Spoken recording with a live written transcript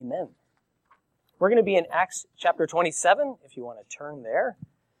Amen. We're going to be in Acts chapter 27, if you want to turn there.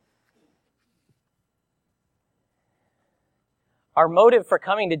 Our motive for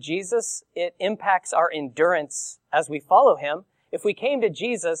coming to Jesus, it impacts our endurance as we follow him. If we came to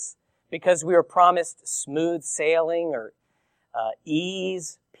Jesus because we were promised smooth sailing or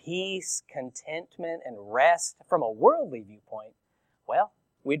ease, peace, contentment, and rest from a worldly viewpoint, well,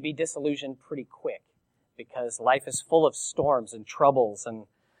 we'd be disillusioned pretty quick because life is full of storms and troubles.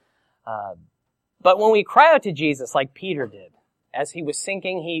 But when we cry out to Jesus like Peter did, as he was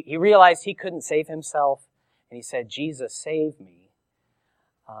sinking, he realized he couldn't save himself, and he said, Jesus, save me.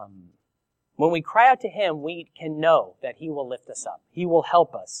 When we cry out to him, we can know that he will lift us up. He will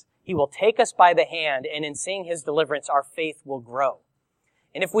help us. He will take us by the hand, and in seeing his deliverance, our faith will grow.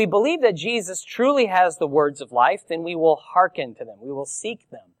 And if we believe that Jesus truly has the words of life, then we will hearken to them. We will seek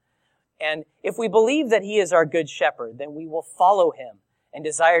them. And if we believe that he is our good shepherd, then we will follow him and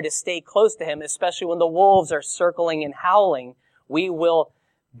desire to stay close to him, especially when the wolves are circling and howling. We will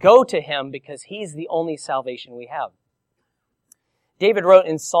go to him because he's the only salvation we have. David wrote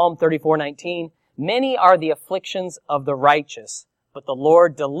in Psalm 34:19, "Many are the afflictions of the righteous, but the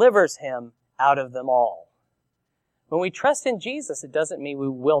Lord delivers him out of them all." When we trust in Jesus, it doesn't mean we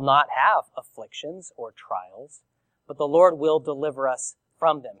will not have afflictions or trials, but the Lord will deliver us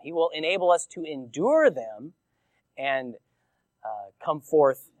from them. He will enable us to endure them and come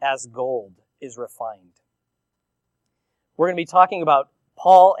forth as gold is refined. We're going to be talking about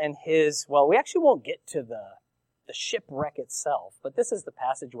Paul and his, well, we actually won't get to the shipwreck itself, but this is the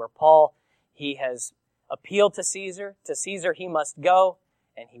passage where Paul, he has appealed to Caesar he must go,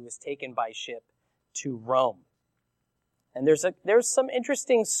 and he was taken by ship to Rome. And there's some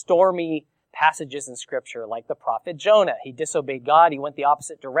interesting stormy passages in Scripture, like the prophet Jonah. He disobeyed God, he went the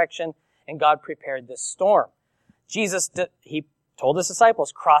opposite direction, and God prepared this storm. Jesus, he told his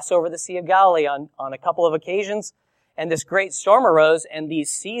disciples, cross over the Sea of Galilee on a couple of occasions, and this great storm arose, and these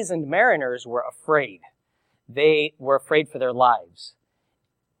seasoned mariners were afraid. They were afraid for their lives.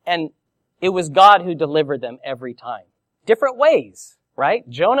 And it was God who delivered them every time. Different ways, right?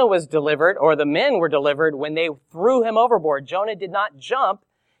 Jonah was delivered, or the men were delivered when they threw him overboard. Jonah did not jump.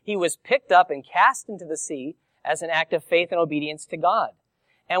 He was picked up and cast into the sea as an act of faith and obedience to God.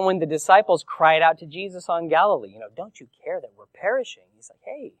 And when the disciples cried out to Jesus on Galilee, don't you care that we're perishing? He's like,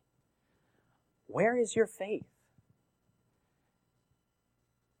 hey, where is your faith?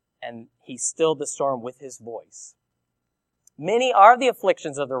 And he stilled the storm with his voice. Many are the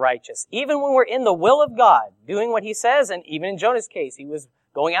afflictions of the righteous. Even when we're in the will of God, doing what he says, and even in Jonah's case, he was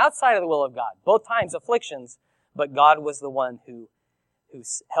going outside of the will of God. Both times afflictions, but God was the one who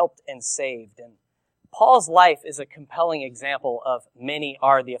helped and saved. And Paul's life is a compelling example of many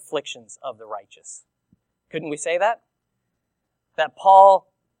are the afflictions of the righteous. Couldn't we say that? That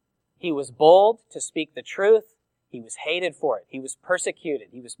Paul, he was bold to speak the truth. He was hated for it. He was persecuted.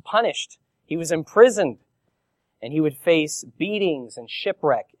 He was punished. He was imprisoned. And he would face beatings and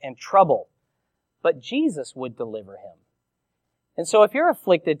shipwreck and trouble. But Jesus would deliver him. And so if you're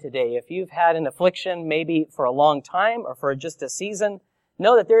afflicted today, if you've had an affliction maybe for a long time or for just a season,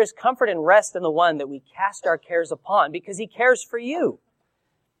 know that there is comfort and rest in the one that we cast our cares upon because he cares for you.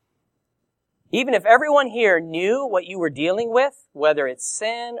 Even if everyone here knew what you were dealing with, whether it's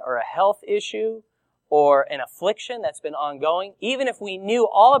sin or a health issue, or an affliction that's been ongoing, even if we knew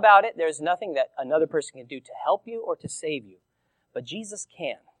all about it, there's nothing that another person can do to help you or to save you. But Jesus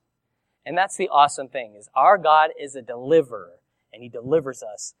can. And that's the awesome thing, is our God is a deliverer, and he delivers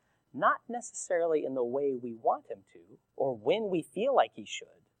us not necessarily in the way we want him to, or when we feel like he should,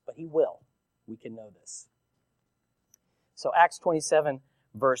 but he will. We can know this. So Acts 27,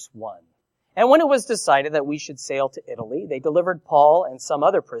 verse 1. And when it was decided that we should sail to Italy, they delivered Paul and some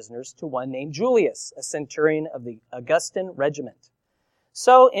other prisoners to one named Julius, a centurion of the Augustan regiment.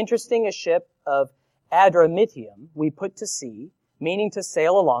 So, interesting a ship of Adramyttium we put to sea, meaning to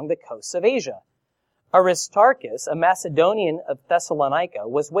sail along the coasts of Asia. Aristarchus, a Macedonian of Thessalonica,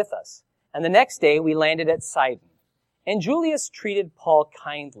 was with us, and the next day we landed at Sidon. And Julius treated Paul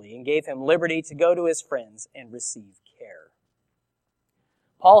kindly and gave him liberty to go to his friends and receive care.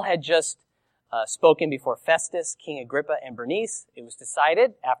 Paul had just spoken before Festus, King Agrippa, and Bernice. It was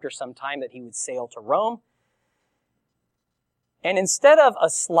decided after some time that he would sail to Rome. And instead of a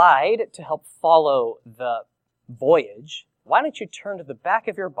slide to help follow the voyage, why don't you turn to the back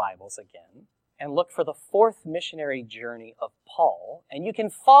of your Bibles again and look for the fourth missionary journey of Paul, and you can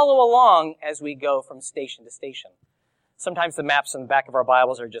follow along as we go from station to station. Sometimes the maps on the back of our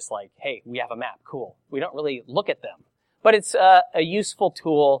Bibles are just like, hey, we have a map, cool. We don't really look at them. But it's a useful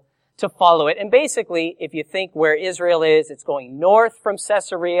tool to follow it. And basically, if you think where Israel is, it's going north from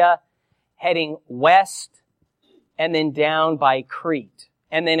Caesarea, heading west, and then down by Crete.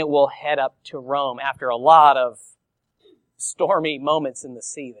 And then it will head up to Rome after a lot of stormy moments in the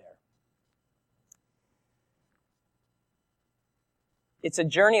sea there. It's a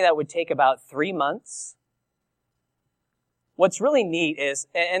journey that would take about 3 months. What's really neat is,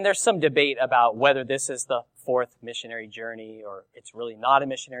 and there's some debate about whether this is the fourth missionary journey or it's really not a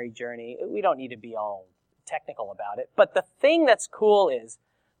missionary journey. We don't need to be all technical about it. But the thing that's cool is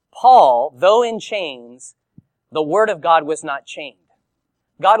Paul, though in chains, the word of God was not chained.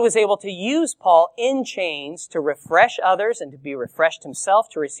 God was able to use Paul in chains to refresh others and to be refreshed himself,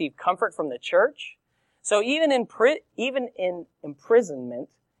 to receive comfort from the church. So even in imprisonment,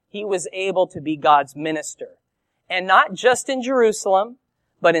 he was able to be God's minister. And not just in Jerusalem,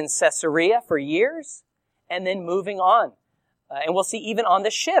 but in Caesarea for years, and then moving on. And we'll see even on the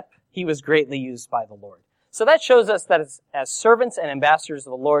ship, he was greatly used by the Lord. So that shows us that as servants and ambassadors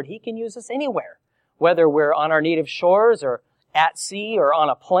of the Lord, he can use us anywhere, whether we're on our native shores or at sea or on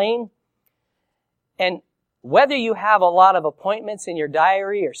a plane. And whether you have a lot of appointments in your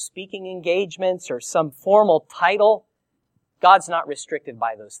diary or speaking engagements or some formal title, God's not restricted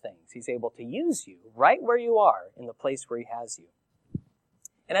by those things. He's able to use you right where you are in the place where he has you.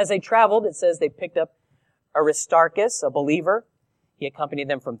 And as they traveled, it says they picked up Aristarchus, a believer. He accompanied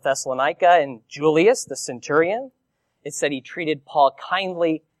them from Thessalonica, and Julius, the centurion. It said he treated Paul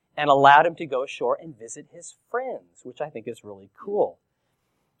kindly and allowed him to go ashore and visit his friends, which I think is really cool.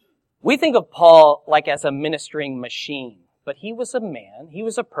 We think of Paul like as a ministering machine, but he was a man, he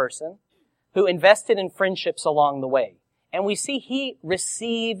was a person who invested in friendships along the way. And we see he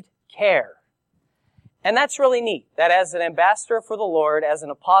received care. And that's really neat, that as an ambassador for the Lord, as an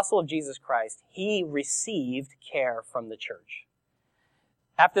apostle of Jesus Christ, he received care from the church.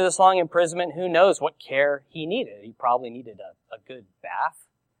 After this long imprisonment, who knows what care he needed? He probably needed a good bath,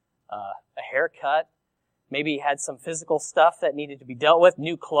 a haircut. Maybe he had some physical stuff that needed to be dealt with,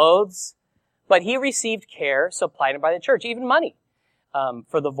 new clothes. But he received care supplied him by the church, even money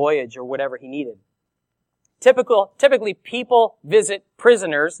for the voyage or whatever he needed. Typically people visit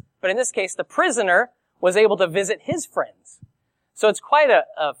prisoners, but in this case, the prisoner was able to visit his friends. So it's quite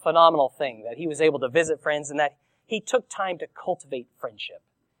a phenomenal thing that he was able to visit friends and that he took time to cultivate friendship.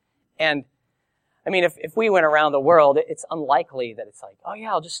 And I mean, if we went around the world, it's unlikely that it's like, oh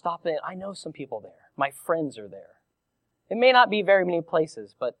yeah, I'll just stop in. I know some people there. My friends are there. It may not be very many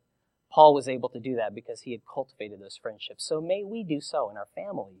places, but Paul was able to do that because he had cultivated those friendships. So may we do so in our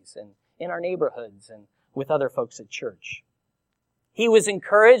families and in our neighborhoods and with other folks at church. He was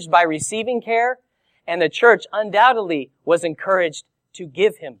encouraged by receiving care, and the church undoubtedly was encouraged to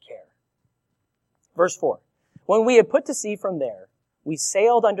give him care. Verse 4, when we had put to sea from there, we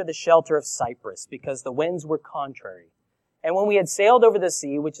sailed under the shelter of Cyprus because the winds were contrary. And when we had sailed over the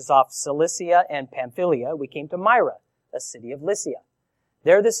sea, which is off Cilicia and Pamphylia, we came to Myra, a city of Lycia.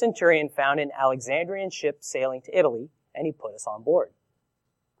 There the centurion found an Alexandrian ship sailing to Italy, and he put us on board.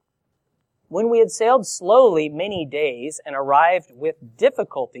 When we had sailed slowly many days and arrived with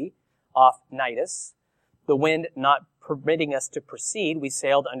difficulty off Cnidus, the wind not permitting us to proceed, we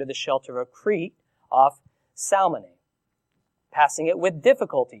sailed under the shelter of Crete off Salmone. Passing it with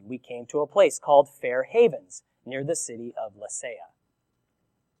difficulty, we came to a place called Fair Havens, near the city of Lasea.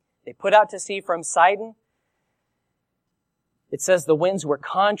 They put out to sea from Sidon. It says the winds were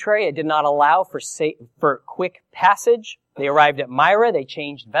contrary. It did not allow for quick passage. They arrived at Myra. They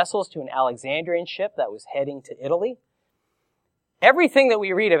changed vessels to an Alexandrian ship that was heading to Italy. Everything that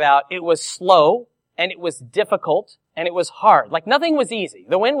we read about, it was slow, and it was difficult, and it was hard. Like nothing was easy.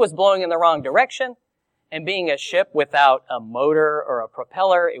 The wind was blowing in the wrong direction, and being a ship without a motor or a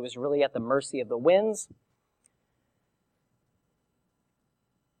propeller, it was really at the mercy of the winds.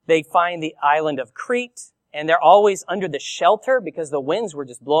 They find the island of Crete, and they're always under the shelter because the winds were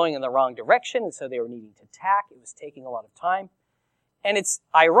just blowing in the wrong direction, and so they were needing to tack. It was taking a lot of time. And it's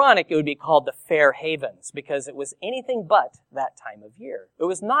ironic it would be called the Fair Havens because it was anything but that time of year. It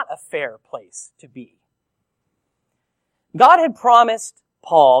was not a fair place to be. God had promised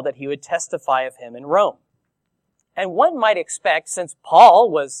Paul that he would testify of him in Rome. And one might expect, since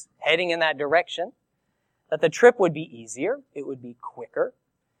Paul was heading in that direction, that the trip would be easier, it would be quicker.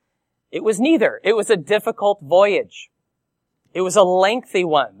 It was neither. It was a difficult voyage. It was a lengthy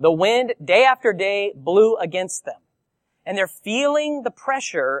one. The wind, day after day, blew against them. And they're feeling the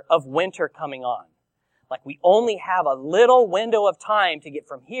pressure of winter coming on. Like we only have a little window of time to get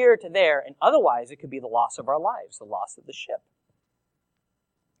from here to there, and otherwise it could be the loss of our lives, the loss of the ship.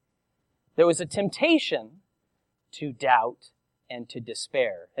 There was a temptation to doubt and to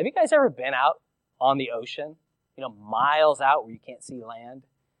despair. Have you guys ever been out on the ocean, miles out where you can't see land,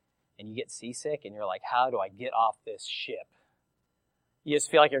 and you get seasick and you're like, how do I get off this ship? You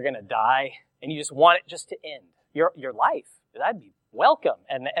just feel like you're going to die, and you just want it just to end. Your life, that'd be welcome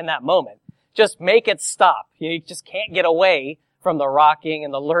in that moment. Just make it stop. You just can't get away from the rocking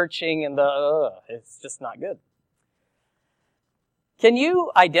and the lurching and it's just not good. Can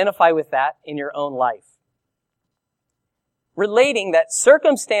you identify with that in your own life? Relating that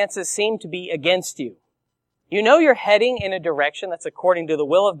circumstances seem to be against you. You know you're heading in a direction that's according to the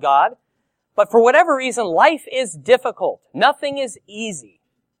will of God, but for whatever reason, life is difficult. Nothing is easy.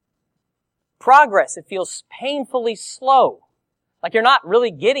 Progress, it feels painfully slow. Like you're not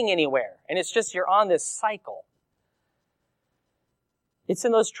really getting anywhere, and it's just you're on this cycle. It's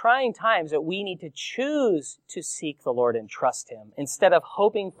in those trying times that we need to choose to seek the Lord and trust Him instead of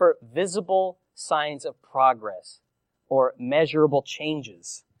hoping for visible signs of progress or measurable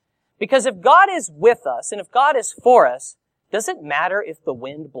changes. Because if God is with us and if God is for us, does it matter if the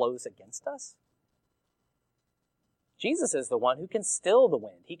wind blows against us? Jesus is the one who can still the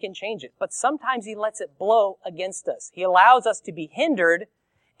wind. He can change it. But sometimes He lets it blow against us. He allows us to be hindered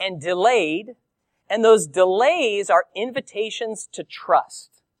and delayed. And those delays are invitations to trust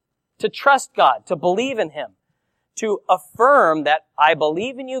God, to believe in Him, to affirm that I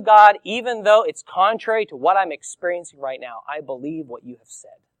believe in you, God, even though it's contrary to what I'm experiencing right now. I believe what you have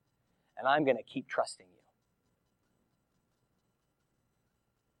said, and I'm going to keep trusting you.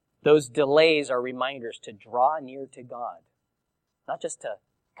 Those delays are reminders to draw near to God, not just to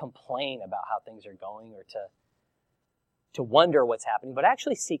complain about how things are going or to wonder what's happening, but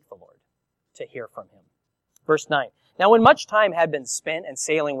actually seek the Lord to hear from Him. Verse 9. Now when much time had been spent and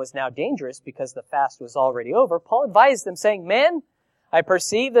sailing was now dangerous because the fast was already over, Paul advised them, saying, Men, I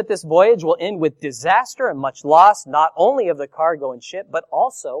perceive that this voyage will end with disaster and much loss, not only of the cargo and ship, but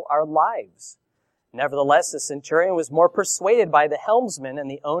also our lives. Nevertheless, the centurion was more persuaded by the helmsman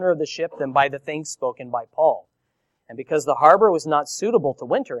and the owner of the ship than by the things spoken by Paul. And because the harbor was not suitable to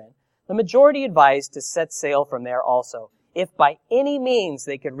winter in, the majority advised to set sail from there also, if by any means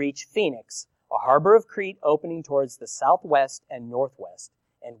they could reach Phoenix, a harbor of Crete opening towards the southwest and northwest,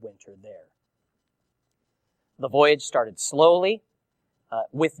 and winter there. The voyage started slowly,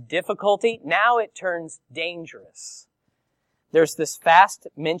 with difficulty. Now it turns dangerous. There's this fast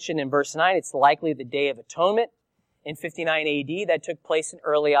mentioned in verse 9. It's likely the Day of Atonement in 59 AD that took place in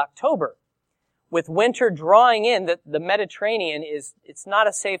early October. With winter drawing in, the Mediterranean it's not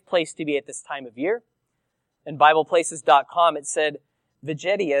a safe place to be at this time of year. In BiblePlaces.com, it said,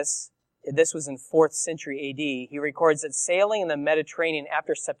 Vegetius, this was in 4th century AD, he records that sailing in the Mediterranean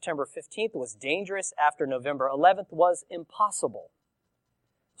after September 15th was dangerous, after November 11th was impossible.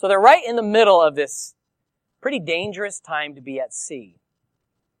 So they're right in the middle of this pretty dangerous time to be at sea.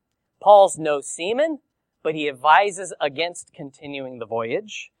 Paul's no seaman, but he advises against continuing the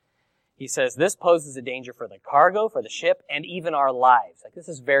voyage. He says this poses a danger for the cargo, for the ship, and even our lives. This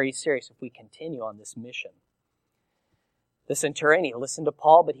is very serious if we continue on this mission. The centurion, he listened to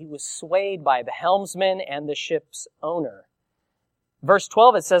Paul, but he was swayed by the helmsman and the ship's owner. Verse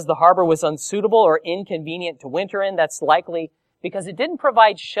 12, it says the harbor was unsuitable or inconvenient to winter in. That's likely because it didn't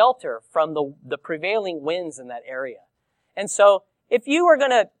provide shelter from the prevailing winds in that area. And so, if you were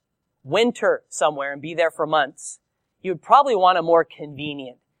going to winter somewhere and be there for months, you'd probably want a more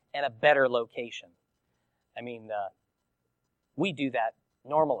convenient and a better location. We do that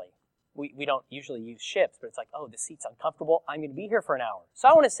normally. We don't usually use ships, but it's like, the seat's uncomfortable. I'm going to be here for an hour. So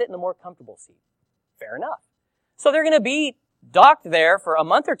I want to sit in the more comfortable seat. Fair enough. So they're going to be docked there for a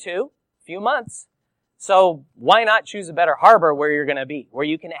month or two, few months. So why not choose a better harbor where you're going to be, where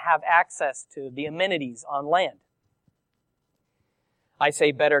you can have access to the amenities on land? I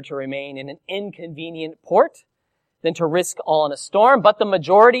say better to remain in an inconvenient port than to risk all in a storm, but the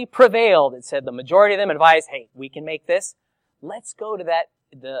majority prevailed. It said the majority of them advised, hey, we can make this. Let's go to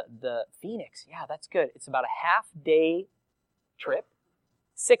the Phoenix. Yeah, that's good. It's about a half-day trip,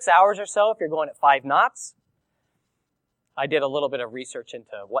 6 hours or so if you're going at 5 knots. I did a little bit of research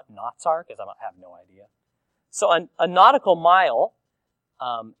into what knots are because I have no idea. So a nautical mile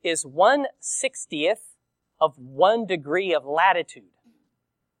is 1/60th of 1 degree of latitude,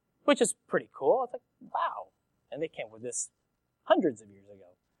 which is pretty cool. I was like, wow. And they came with this hundreds of years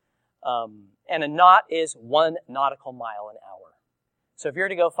ago. And a knot is 1 nautical mile an hour. So if you're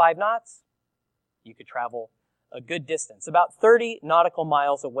to go 5 knots, you could travel a good distance. About 30 nautical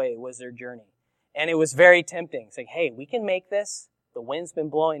miles away was their journey. And it was very tempting. Saying, hey, we can make this. The wind's been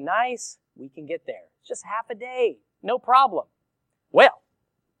blowing nice. We can get there. It's just half a day. No problem. Well,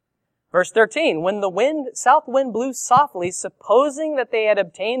 Verse 13, when the south wind blew softly, supposing that they had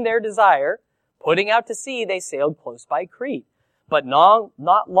obtained their desire, putting out to sea, they sailed close by Crete. But not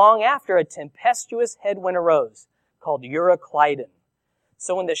long after, a tempestuous headwind arose, called Euroclydon.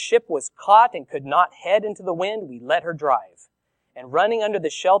 So when the ship was caught and could not head into the wind, we let her drive. And running under the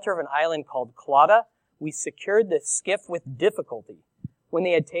shelter of an island called Clauda, we secured the skiff with difficulty. When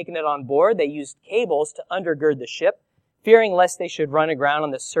they had taken it on board, they used cables to undergird the ship. Fearing lest they should run aground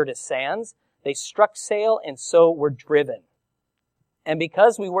on the Syrtis sands, they struck sail and so were driven. And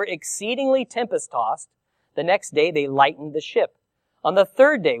because we were exceedingly tempest-tossed, the next day they lightened the ship. On the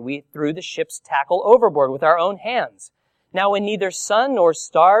third day we threw the ship's tackle overboard with our own hands. Now when neither sun nor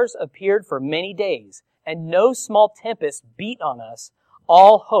stars appeared for many days, and no small tempest beat on us,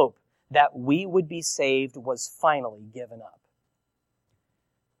 all hope that we would be saved was finally given up.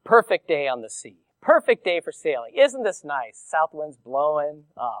 Perfect day on the sea. Perfect day for sailing. Isn't this nice? South wind's blowing.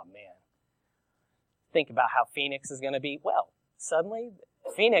 Oh, man. Think about how Phoenix is going to be. Well, suddenly,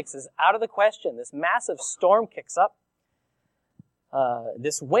 Phoenix is out of the question. This massive storm kicks up.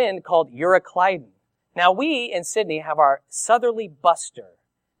 This wind called Euroclydon. Now, we in Sydney have our southerly buster.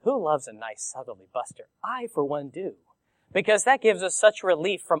 Who loves a nice southerly buster? I, for one, do. Because that gives us such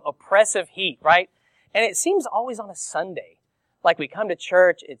relief from oppressive heat, right? And it seems always on a Sunday. Like we come to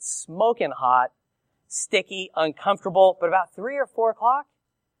church, it's smoking hot, sticky, uncomfortable, but about 3 or 4 o'clock,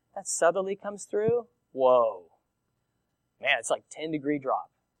 that southerly comes through. Whoa. Man, it's like 10-degree drop.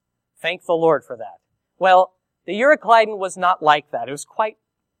 Thank the Lord for that. Well, the Euroclydon was not like that. It was quite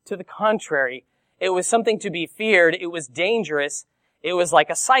to the contrary. It was something to be feared. It was dangerous. It was like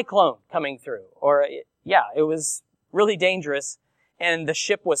a cyclone coming through. It was really dangerous. And the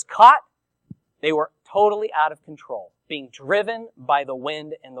ship was caught. They were totally out of control, being driven by the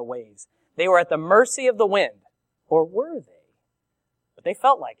wind and the waves. They were at the mercy of the wind. Or were they? But they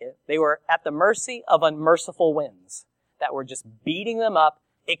felt like it. They were at the mercy of unmerciful winds that were just beating them up,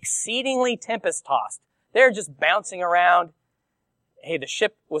 exceedingly tempest-tossed. They're just bouncing around. Hey, the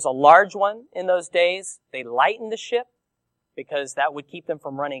ship was a large one in those days. They lightened the ship because that would keep them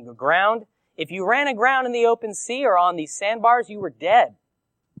from running aground. If you ran aground in the open sea or on these sandbars, you were dead.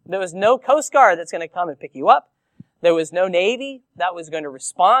 There was no Coast Guard that's going to come and pick you up. There was no Navy that was going to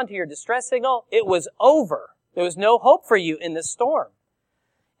respond to your distress signal. It was over. There was no hope for you in this storm.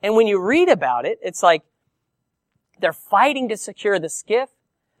 And when you read about it, it's like they're fighting to secure the skiff.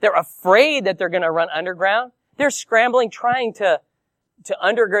 They're afraid that they're going to run underground. They're scrambling, trying to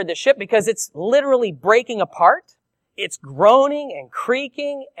undergird the ship because it's literally breaking apart. It's groaning and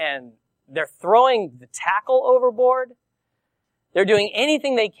creaking, and they're throwing the tackle overboard. They're doing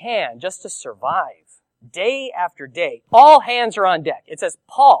anything they can just to survive. Day after day. All hands are on deck. It says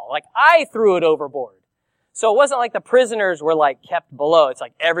Paul, like I threw it overboard. So it wasn't like the prisoners were like kept below. It's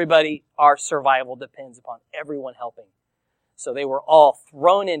like everybody, our survival depends upon everyone helping. So they were all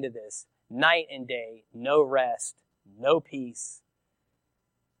thrown into this night and day, no rest, no peace.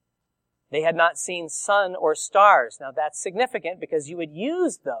 They had not seen sun or stars. Now that's significant because you would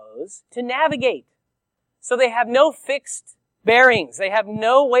use those to navigate. So they have no fixed bearings. They have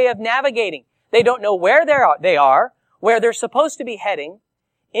no way of navigating. They don't know where they are, where they're supposed to be heading.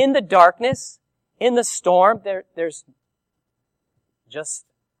 In the darkness, in the storm, there's just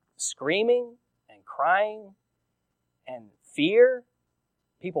screaming and crying and fear.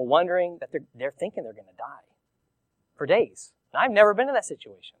 People wondering that they're thinking they're going to die for days. And I've never been in that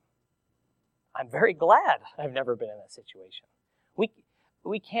situation. I'm very glad I've never been in that situation.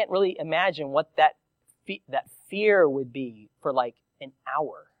 We can't really imagine what that fear would be for like an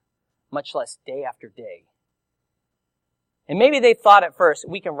hour, much less day after day. And maybe they thought at first,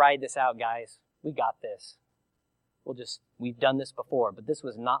 we can ride this out, guys. We got this. We've done this before, but this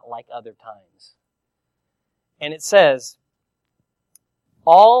was not like other times. And it says,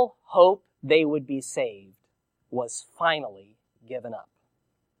 all hope they would be saved was finally given up.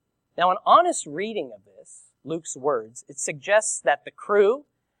 Now, an honest reading of this, Luke's words, it suggests that the crew,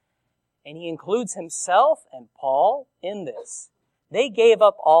 and he includes himself and Paul in this, they gave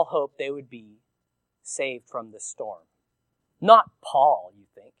up all hope they would be saved from the storm. Not Paul, you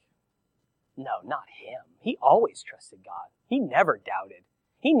think. No, not him. He always trusted God. He never doubted.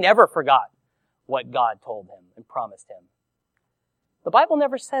 He never forgot what God told him and promised him. The Bible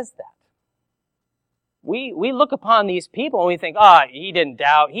never says that. We look upon these people and we think, he didn't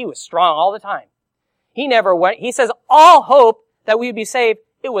doubt. He was strong all the time. He never went. He says all hope that we would be saved,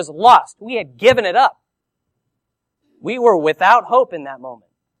 it was lost. We had given it up. We were without hope in that moment.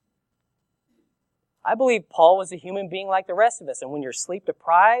 I believe Paul was a human being like the rest of us. And when you're sleep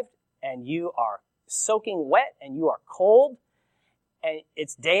deprived and you are soaking wet and you are cold and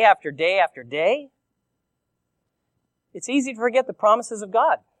it's day after day after day, it's easy to forget the promises of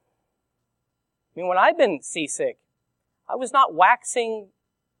God. I mean, when I've been seasick, I was not waxing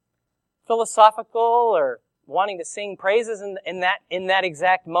philosophical or wanting to sing praises in that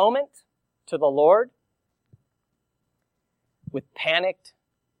exact moment to the Lord with panicked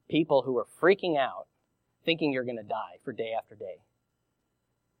people who are freaking out, thinking you're going to die for day after day.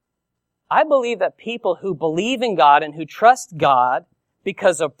 I believe that people who believe in God and who trust God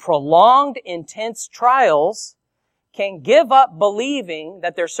because of prolonged, intense trials can give up believing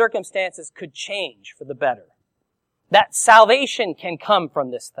that their circumstances could change for the better. That salvation can come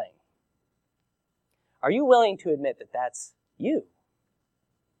from this thing. Are you willing to admit that that's you?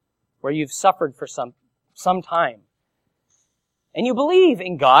 Where you've suffered for some time. And you believe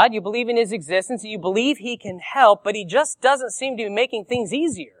in God, you believe in His existence, and you believe He can help, but He just doesn't seem to be making things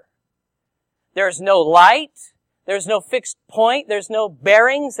easier. There's no light, there's no fixed point, there's no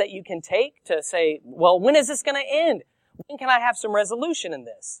bearings that you can take to say, well, when is this going to end? When can I have some resolution in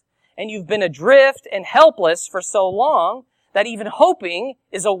this? And you've been adrift and helpless for so long that even hoping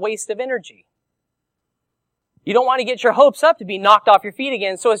is a waste of energy. You don't want to get your hopes up to be knocked off your feet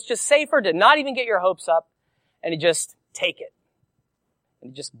again, so it's just safer to not even get your hopes up and to just take it.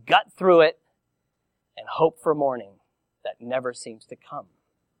 And just gut through it and hope for morning that never seems to come.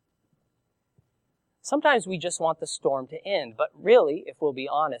 Sometimes we just want the storm to end, but really, if we'll be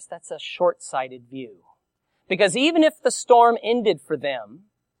honest, that's a short-sighted view. Because even if the storm ended for them,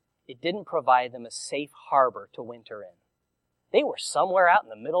 it didn't provide them a safe harbor to winter in. They were somewhere out in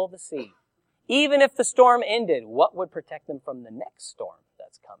the middle of the sea. Even if the storm ended, what would protect them from the next storm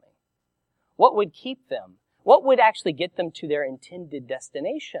that's coming? What would keep them? What would actually get them to their intended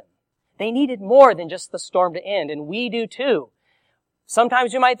destination? They needed more than just the storm to end, and we do too.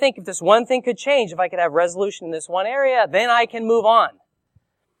 Sometimes you might think if this one thing could change, if I could have resolution in this one area, then I can move on.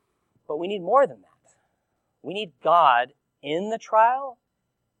 But we need more than that. We need God in the trial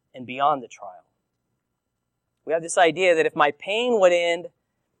and beyond the trial. We have this idea that if my pain would end,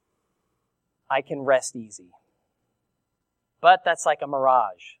 I can rest easy. But that's like a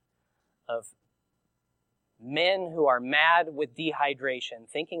mirage of men who are mad with dehydration,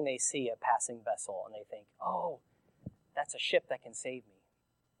 thinking they see a passing vessel, and they think, oh, that's a ship that can save me.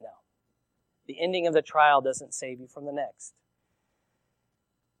 No. The ending of the trial doesn't save you from the next.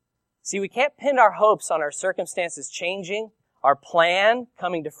 See, we can't pin our hopes on our circumstances changing, our plan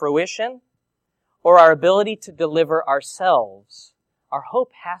coming to fruition, or our ability to deliver ourselves. Our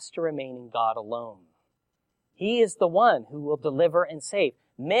hope has to remain in God alone. He is the one who will deliver and save.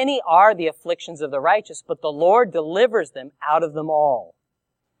 Many are the afflictions of the righteous, but the Lord delivers them out of them all.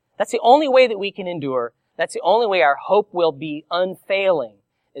 That's the only way that we can endure. That's the only way our hope will be unfailing,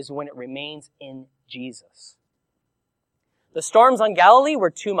 is when it remains in Jesus. The storms on Galilee were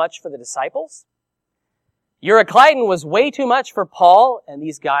too much for the disciples. Euroclydon was way too much for Paul and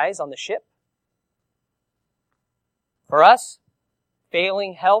these guys on the ship. For us,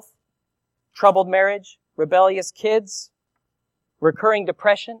 failing health, troubled marriage, rebellious kids, recurring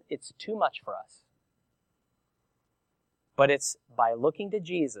depression, it's too much for us. But it's by looking to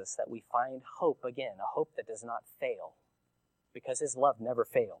Jesus that we find hope again, a hope that does not fail, because His love never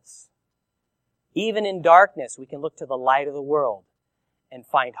fails. Even in darkness, we can look to the light of the world and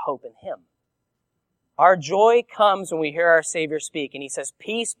find hope in Him. Our joy comes when we hear our Savior speak, and He says,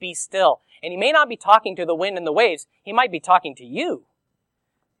 peace, be still. And He may not be talking to the wind and the waves. He might be talking to you.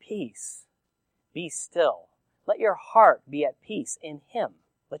 Peace, be still. Let your heart be at peace in Him.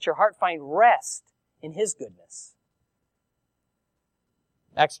 Let your heart find rest in His goodness.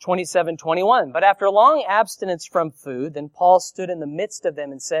 Acts 27:21. But after long abstinence from food, then Paul stood in the midst of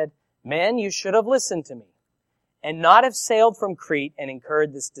them and said, men, you should have listened to me, and not have sailed from Crete and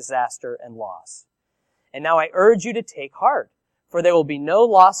incurred this disaster and loss. And now I urge you to take heart, for there will be no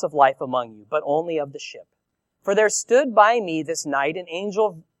loss of life among you, but only of the ship. For there stood by me this night an angel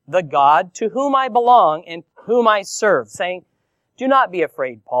of the God to whom I belong and whom I serve, saying, do not be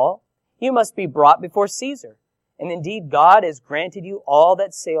afraid, Paul. You must be brought before Caesar. And indeed, God has granted you all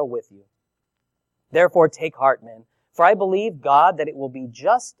that sail with you. Therefore, take heart, men, for I believe God that it will be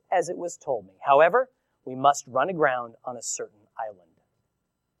just as it was told me. However, we must run aground on a certain island.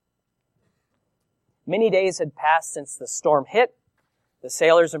 Many days had passed since the storm hit. The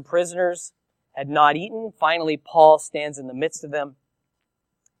sailors and prisoners had not eaten. Finally, Paul stands in the midst of them,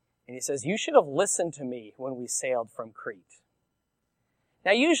 and he says, you should have listened to me when we sailed from Crete.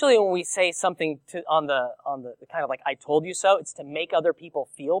 Now, usually when we say something on the kind of like, I told you so, it's to make other people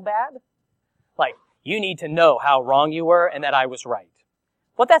feel bad. Like, you need to know how wrong you were and that I was right.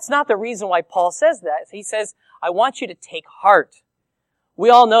 But that's not the reason why Paul says that. He says, I want you to take heart. We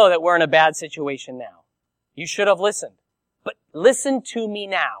all know that we're in a bad situation now. You should have listened. But listen to me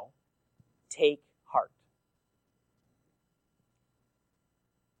now. Take heart.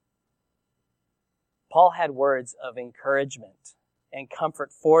 Paul had words of encouragement and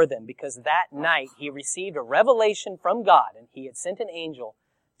comfort for them because that night he received a revelation from God and he had sent an angel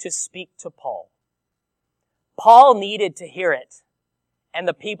to speak to Paul. Paul needed to hear it, and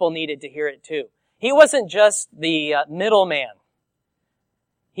the people needed to hear it too. He wasn't just the middleman.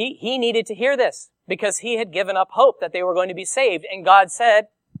 He needed to hear this because he had given up hope that they were going to be saved, and God said,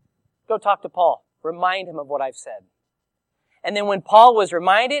 go talk to Paul. Remind him of what I've said. And then when Paul was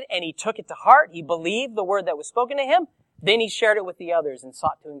reminded and he took it to heart, he believed the word that was spoken to him, then he shared it with the others and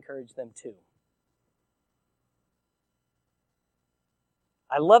sought to encourage them too.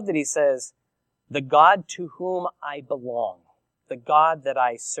 I love that he says, the God to whom I belong, the God that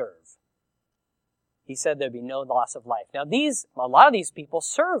I serve. He said there'd be no loss of life. Now a lot of these people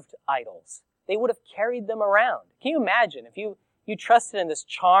served idols. They would have carried them around. Can you imagine if you trusted in this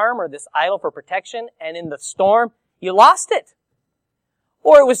charm or this idol for protection and in the storm, you lost it?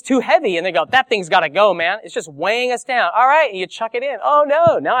 Or it was too heavy and they go, that thing's gotta go, man. It's just weighing us down. All right, and you chuck it in. Oh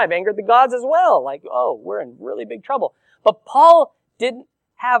no, now I've angered the gods as well. Like, oh, we're in really big trouble. But Paul didn't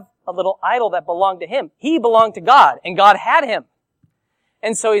have a little idol that belonged to him. He belonged to God, and God had him.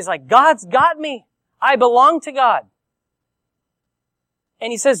 And so he's like, God's got me. I belong to God.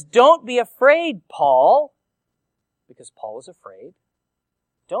 And he says, don't be afraid, Paul, because Paul was afraid.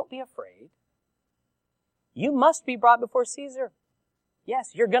 Don't be afraid. You must be brought before Caesar.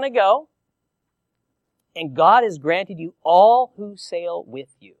 Yes, you're going to go. And God has granted you all who sail with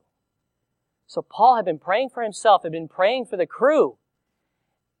you. So Paul had been praying for himself, had been praying for the crew.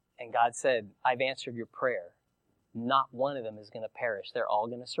 And God said, I've answered your prayer. Not one of them is going to perish. They're all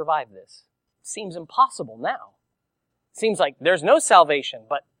going to survive this. Seems impossible now. Seems like there's no salvation,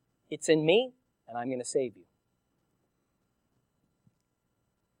 but it's in me, and I'm going to save you.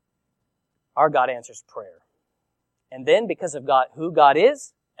 Our God answers prayer. And then, because of God, who God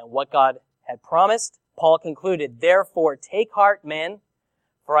is and what God had promised, Paul concluded, therefore take heart, men,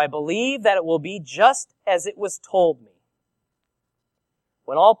 for I believe that it will be just as it was told me.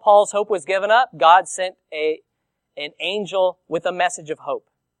 When all Paul's hope was given up, God sent an angel with a message of hope.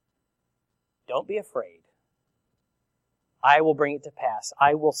 Don't be afraid. I will bring it to pass.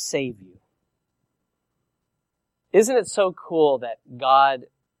 I will save you. Isn't it so cool that God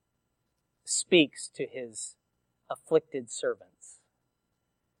speaks to his afflicted servants?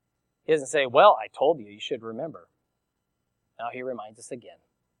 He doesn't say, well, I told you, you should remember. Now he reminds us again.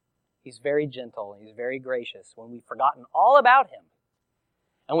 He's very gentle and he's very gracious when we've forgotten all about him.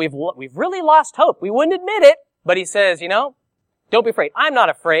 And we've really lost hope. We wouldn't admit it, but he says, don't be afraid. I'm not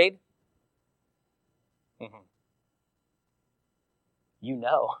afraid. Mm-hmm. You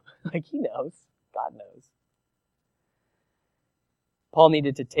know, like he knows. God knows. Paul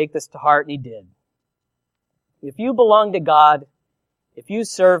needed to take this to heart, and he did. If you belong to God, if you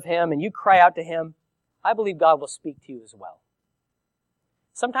serve him and you cry out to him, I believe God will speak to you as well.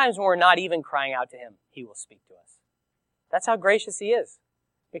 Sometimes when we're not even crying out to him, he will speak to us. That's how gracious he is.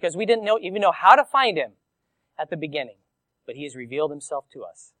 Because we didn't even know how to find him at the beginning. But he has revealed himself to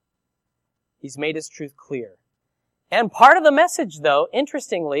us. He's made his truth clear. And part of the message, though,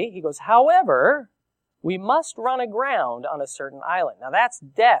 interestingly, he goes, however, we must run aground on a certain island. Now that's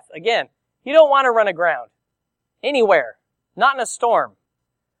death. Again, you don't want to run aground anywhere, not in a storm.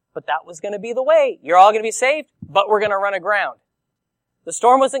 But that was going to be the way. You're all going to be saved, but we're going to run aground. The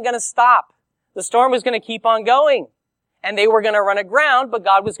storm wasn't going to stop. The storm was going to keep on going. And they were going to run aground, but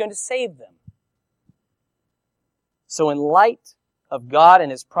God was going to save them. So in light of God and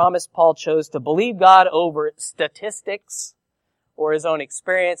his promise, Paul chose to believe God over statistics or his own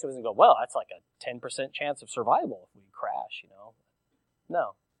experience. It wasn't go, well, that's like a 10% chance of survival if we crash,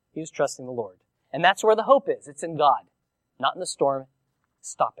 No, he was trusting the Lord. And that's where the hope is. It's in God, not in the storm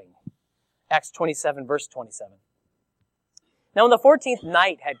stopping. Acts 27, verse 27. Now when the 14th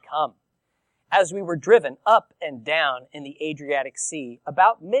night had come, as we were driven up and down in the Adriatic Sea,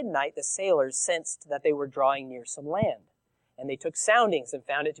 about midnight the sailors sensed that they were drawing near some land. And they took soundings and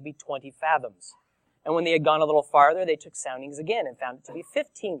found it to be 20 fathoms. And when they had gone a little farther, they took soundings again and found it to be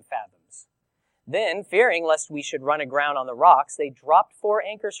 15 fathoms. Then, fearing lest we should run aground on the rocks, they dropped 4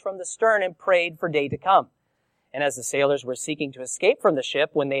 anchors from the stern and prayed for day to come. And as the sailors were seeking to escape from the ship,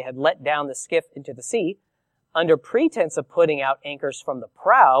 when they had let down the skiff into the sea, under pretense of putting out anchors from the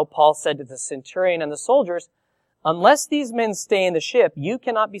prow, Paul said to the centurion and the soldiers, unless these men stay in the ship, you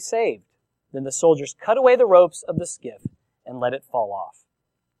cannot be saved. Then the soldiers cut away the ropes of the skiff and let it fall off.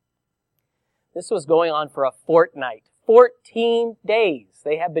 This was going on for a fortnight. 14 days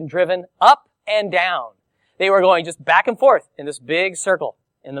they have been driven up and down. They were going just back and forth in this big circle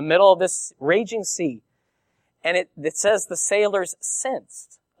in the middle of this raging sea. And it says the sailors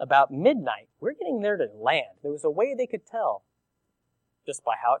sensed about midnight, we're getting near to land. There was a way they could tell, just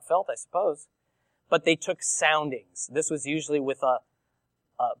by how it felt, I suppose. But they took soundings. This was usually with a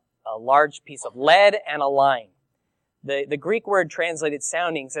large piece of lead and a line. The Greek word translated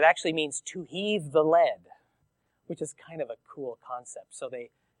soundings, it actually means to heave the lead, which is kind of a cool concept. So they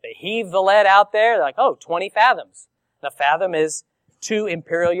heave the lead out there. They're like, 20 fathoms. The fathom is 2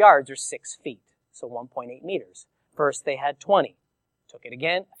 imperial yards, or 6 feet. So 1.8 meters. First they had 20. Took it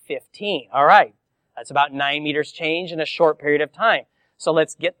again, 15. All right. That's about 9 meters change in a short period of time. So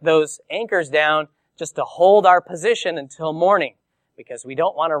let's get those anchors down just to hold our position until morning, because we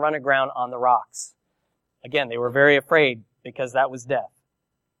don't want to run aground on the rocks. Again, they were very afraid because that was death.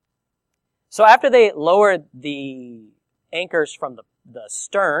 So after they lowered the anchors from the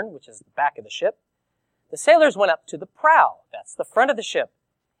stern, which is the back of the ship, the sailors went up to the prow. That's the front of the ship.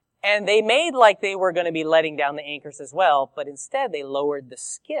 And they made like they were going to be letting down the anchors as well, but instead they lowered the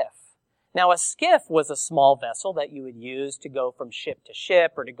skiff. Now a skiff was a small vessel that you would use to go from ship to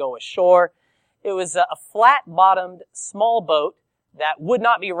ship or to go ashore. It was a flat-bottomed small boat that would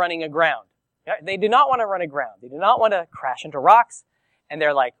not be running aground. They do not want to run aground. They do not want to crash into rocks. And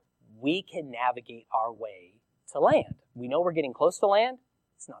they're like, we can navigate our way to land. We know we're getting close to land.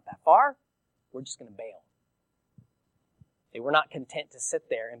 It's not that far. We're just going to bail. They were not content to sit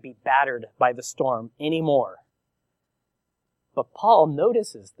there and be battered by the storm anymore. But Paul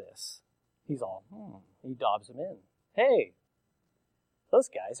notices this. He's all, he dobs them in. Hey, those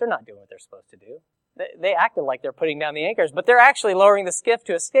guys are not doing what they're supposed to do. They acted like they're putting down the anchors, but they're actually lowering the skiff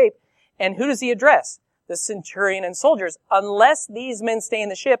to escape. And who does he address? The centurion and soldiers. Unless these men stay in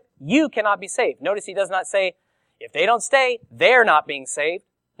the ship, you cannot be saved. Notice he does not say, if they don't stay, they're not being saved.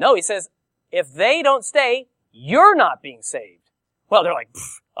 No, he says, if they don't stay, you're not being saved. Well, they're like,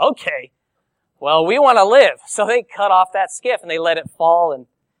 okay. Well, we want to live. So they cut off that skiff and they let it fall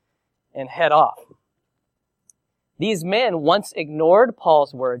and head off. These men once ignored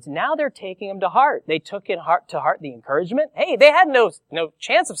Paul's words. Now they're taking them to heart. They took to heart the encouragement. Hey, they had no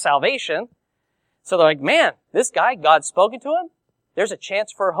chance of salvation. So they're like, man, this guy, God's spoken to him. There's a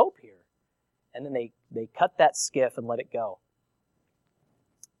chance for hope here. And then they cut that skiff and let it go.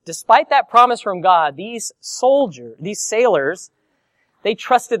 Despite that promise from God, these sailors, they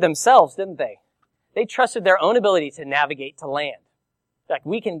trusted themselves, didn't they? They trusted their own ability to navigate to land. Like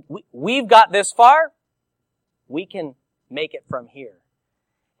we've got this far, we can make it from here.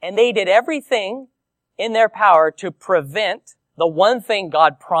 And they did everything in their power to prevent the one thing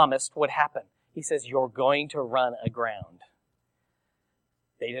God promised would happen. He says, you're going to run aground.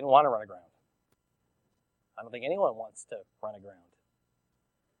 They didn't want to run aground. I don't think anyone wants to run aground.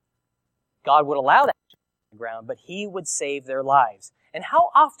 God would allow that to run aground, but he would save their lives. And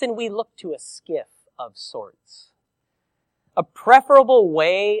how often we look to a skiff of sorts. A preferable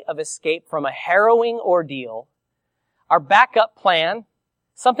way of escape from a harrowing ordeal. Our backup plan,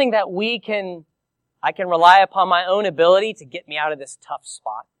 something that I can rely upon my own ability to get me out of this tough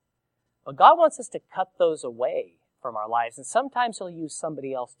spot. But God wants us to cut those away from our lives, and sometimes he'll use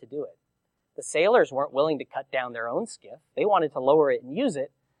somebody else to do it. The sailors weren't willing to cut down their own skiff. They wanted to lower it and use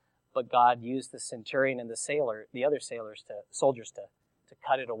it, but God used the centurion and the other soldiers to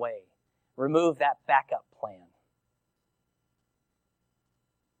cut it away. Remove that backup plan.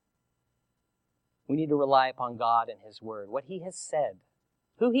 We need to rely upon God and his word, what he has said,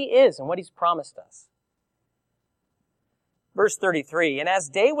 who he is, and what he's promised us. Verse 33, and as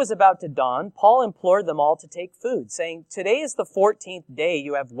day was about to dawn, Paul implored them all to take food, saying, today is the 14th day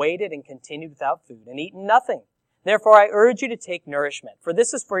you have waited and continued without food and eaten nothing. Therefore I urge you to take nourishment, for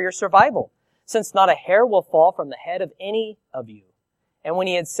this is for your survival, since not a hair will fall from the head of any of you. And when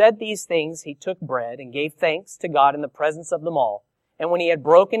he had said these things, he took bread and gave thanks to God in the presence of them all. And when he had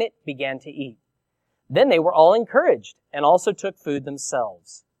broken it, began to eat. Then they were all encouraged and also took food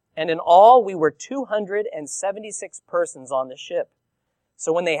themselves. And in all, we were 276 persons on the ship.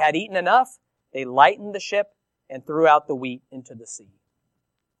 So when they had eaten enough, they lightened the ship and threw out the wheat into the sea.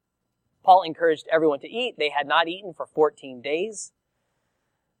 Paul encouraged everyone to eat. They had not eaten for 14 days.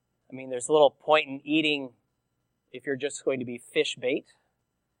 I mean, there's little point in eating if you're just going to be fish bait.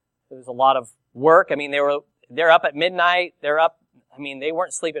 There's a lot of work. I mean, they're up at midnight. They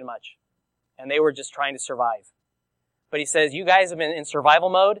weren't sleeping much. And they were just trying to survive. But he says, you guys have been in survival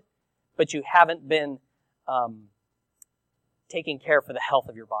mode, but you haven't been taking care for the health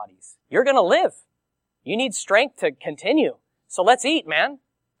of your bodies. You're going to live. You need strength to continue. So let's eat, man.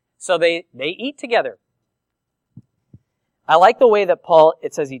 So they eat together. I like the way that Paul,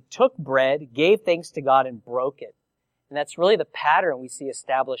 it says he took bread, gave thanks to God, and broke it. And that's really the pattern we see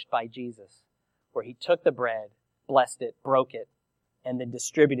established by Jesus, where he took the bread, blessed it, broke it, and then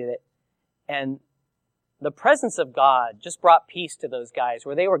distributed it. And the presence of God just brought peace to those guys,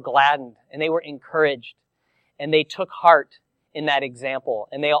 where they were gladdened and they were encouraged, and they took heart in that example,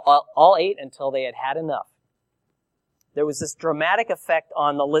 and they all ate until they had had enough. There was this dramatic effect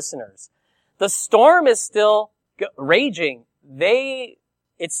on the listeners. The storm is still raging.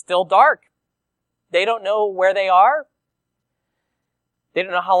 It's still dark. They don't know where they are. They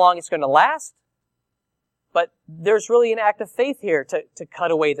don't know how long it's going to last. But there's really an act of faith here to cut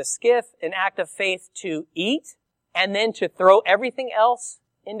away the skiff, an act of faith to eat, and then to throw everything else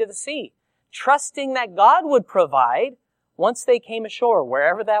into the sea, trusting that God would provide once they came ashore,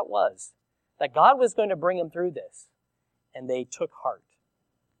 wherever that was, that God was going to bring them through this. And they took heart.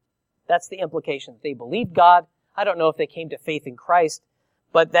 That's the implication. They believed God. I don't know if they came to faith in Christ,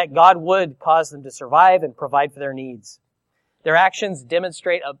 but that God would cause them to survive and provide for their needs. Their actions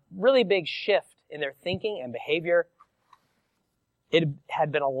demonstrate a really big shift in their thinking and behavior. It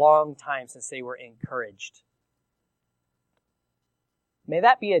had been a long time since they were encouraged. May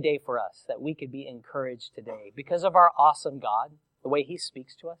that be a day for us, that we could be encouraged today because of our awesome God, the way He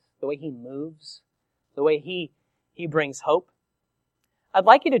speaks to us, the way He moves, the way He brings hope. I'd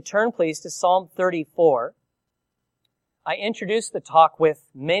like you to turn, please, to Psalm 34. I introduced the talk with,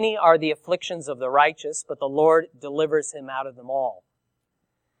 "Many are the afflictions of the righteous, but the Lord delivers him out of them all."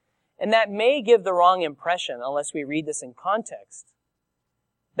 And that may give the wrong impression unless we read this in context,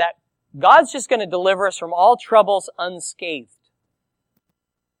 that God's just going to deliver us from all troubles unscathed.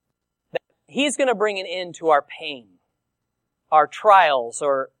 That He's going to bring an end to our pain, our trials,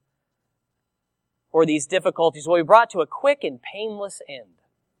 or these difficulties will be brought to a quick and painless end.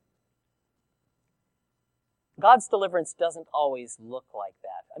 God's deliverance doesn't always look like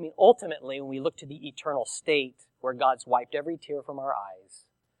that. I mean, ultimately, when we look to the eternal state where God's wiped every tear from our eyes,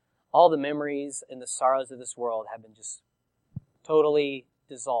 all the memories and the sorrows of this world have been just totally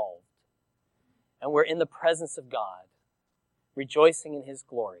dissolved. And we're in the presence of God, rejoicing in His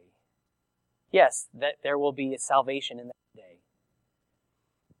glory. Yes, that there will be a salvation in that day.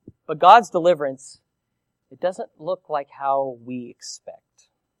 But God's deliverance, it doesn't look like how we expect.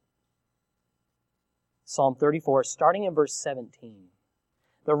 Psalm 34, starting in verse 17.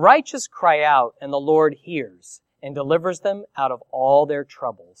 "The righteous cry out, and the Lord hears, and delivers them out of all their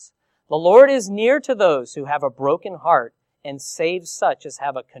troubles. The Lord is near to those who have a broken heart, and saves such as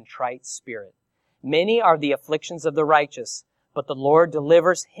have a contrite spirit. Many are the afflictions of the righteous, but the Lord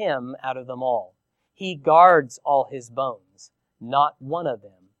delivers him out of them all. He guards all his bones. Not one of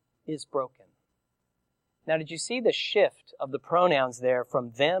them is broken." Now, did you see the shift of the pronouns there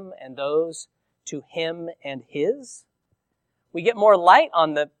from them and those to him and his? We get more light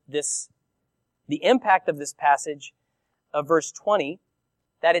on the impact of this passage of verse 20,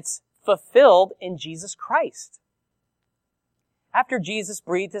 that it's fulfilled in Jesus Christ. After Jesus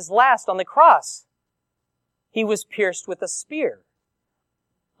breathed his last on the cross, he was pierced with a spear.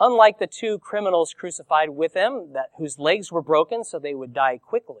 Unlike the two criminals crucified with him, whose legs were broken so they would die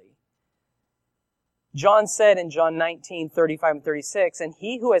quickly, John said in John 19:35 and 36, "And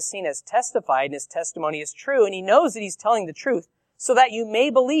he who has seen has testified, and his testimony is true, and he knows that he's telling the truth, so that you may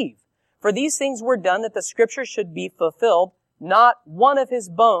believe. For these things were done that the scripture should be fulfilled. Not one of his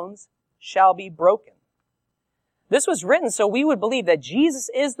bones shall be broken." This was written so we would believe that Jesus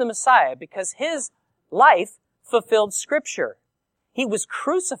is the Messiah, because his life fulfilled Scripture. He was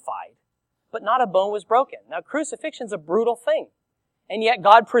crucified, but not a bone was broken. Now, crucifixion's a brutal thing, and yet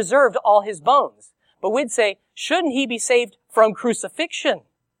God preserved all his bones. But we'd say, shouldn't he be saved from crucifixion?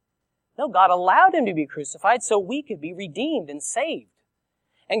 No, God allowed him to be crucified so we could be redeemed and saved.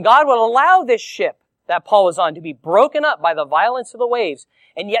 And God would allow this ship that Paul was on to be broken up by the violence of the waves,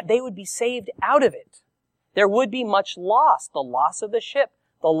 and yet they would be saved out of it. There would be much loss, the loss of the ship,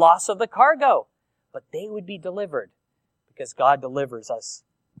 the loss of the cargo, but they would be delivered because God delivers us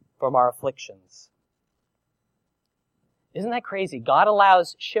from our afflictions. Isn't that crazy? God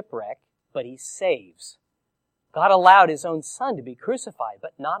allows shipwreck, but he saves. God allowed his own son to be crucified,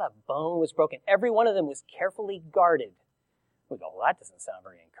 but not a bone was broken. Every one of them was carefully guarded. We go, well, that doesn't sound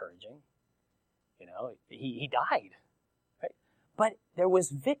very encouraging. You know, he died. Right? But there was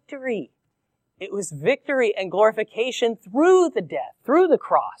victory. It was victory and glorification through the death, through the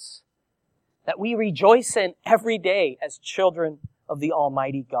cross, that we rejoice in every day as children of the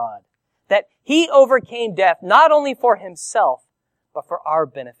Almighty God. That he overcame death not only for himself, but for our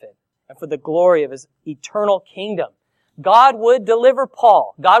benefit and for the glory of his eternal kingdom. God would deliver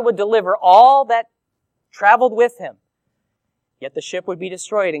Paul. God would deliver all that traveled with him. Yet the ship would be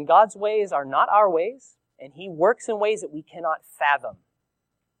destroyed, and God's ways are not our ways, and He works in ways that we cannot fathom.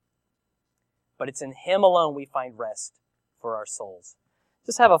 But it's in Him alone we find rest for our souls.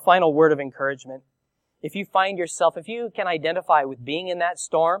 Just have a final word of encouragement. If you find yourself, if you can identify with being in that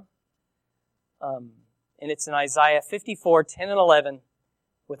storm, and it's in Isaiah 54, 10 and 11,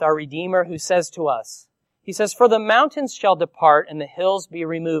 with our Redeemer who says to us, He says, "For the mountains shall depart and the hills be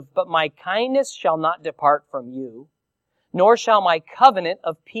removed, but my kindness shall not depart from you, nor shall my covenant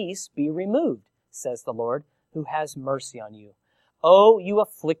of peace be removed, says the Lord, who has mercy on you. O you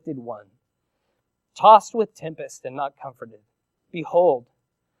afflicted one, tossed with tempest and not comforted. Behold,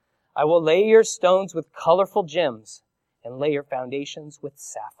 I will lay your stones with colorful gems and lay your foundations with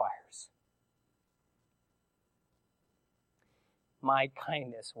sapphires. My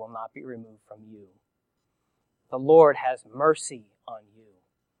kindness will not be removed from you. The Lord has mercy on you."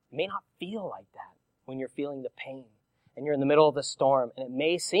 It may not feel like that when you're feeling the pain and you're in the middle of the storm, and it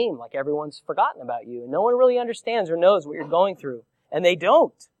may seem like everyone's forgotten about you and no one really understands or knows what you're going through, and they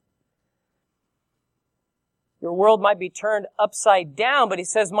don't. Your world might be turned upside down, but He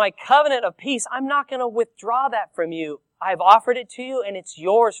says, "My covenant of peace, I'm not going to withdraw that from you. I've offered it to you, and it's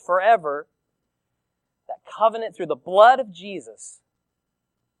yours forever." That covenant through the blood of Jesus.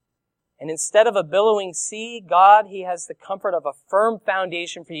 And instead of a billowing sea, God, He has the comfort of a firm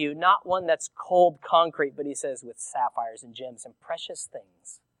foundation for you, not one that's cold concrete, but He says with sapphires and gems and precious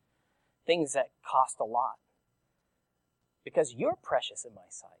things. Things that cost a lot. Because you're precious in my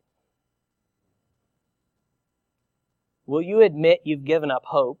sight. Will you admit you've given up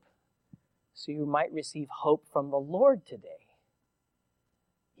hope so you might receive hope from the Lord today?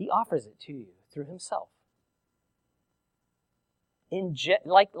 He offers it to you through Himself.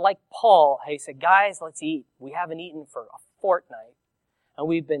 Like Paul, he said, "Guys, let's eat. We haven't eaten for a fortnight, and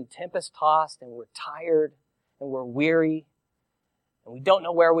we've been tempest-tossed, and we're tired, and we're weary, and we don't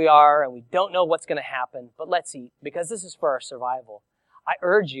know where we are, and we don't know what's going to happen, but let's eat, because this is for our survival." I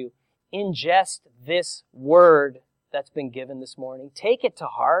urge you, ingest this word that's been given this morning. Take it to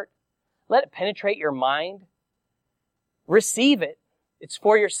heart. Let it penetrate your mind. Receive it. It's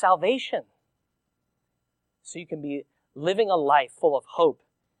for your salvation. So you can be living a life full of hope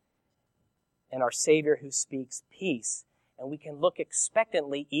and our Savior who speaks peace. And we can look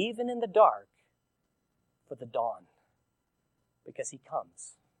expectantly, even in the dark, for the dawn, because He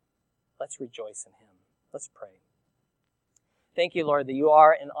comes. Let's rejoice in Him. Let's pray. Thank you, Lord, that You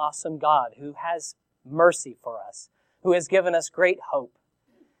are an awesome God who has mercy for us, who has given us great hope.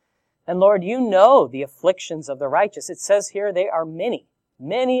 And Lord, You know the afflictions of the righteous. It says here they are many.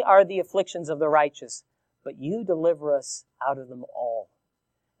 Many are the afflictions of the righteous, but You deliver us out of them all.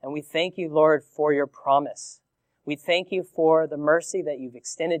 And we thank You, Lord, for Your promise. We thank You for the mercy that You've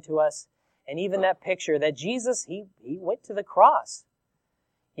extended to us, and even that picture that Jesus, He went to the cross,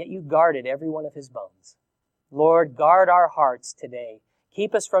 yet You guarded every one of His bones. Lord, guard our hearts today.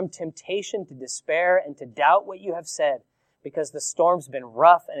 Keep us from temptation to despair and to doubt what You have said, because the storm's been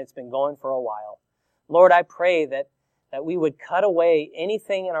rough and it's been going for a while. Lord, I pray that we would cut away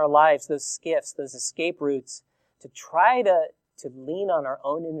anything in our lives, those skiffs, those escape routes, to try to lean on our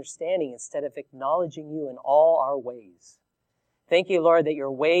own understanding instead of acknowledging You in all our ways. Thank You, Lord, that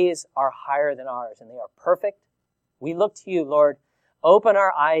Your ways are higher than ours and they are perfect. We look to You, Lord. Open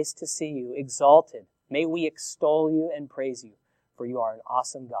our eyes to see You exalted. May we extol You and praise You, for You are an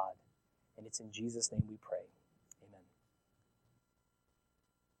awesome God. And it's in Jesus' name we pray.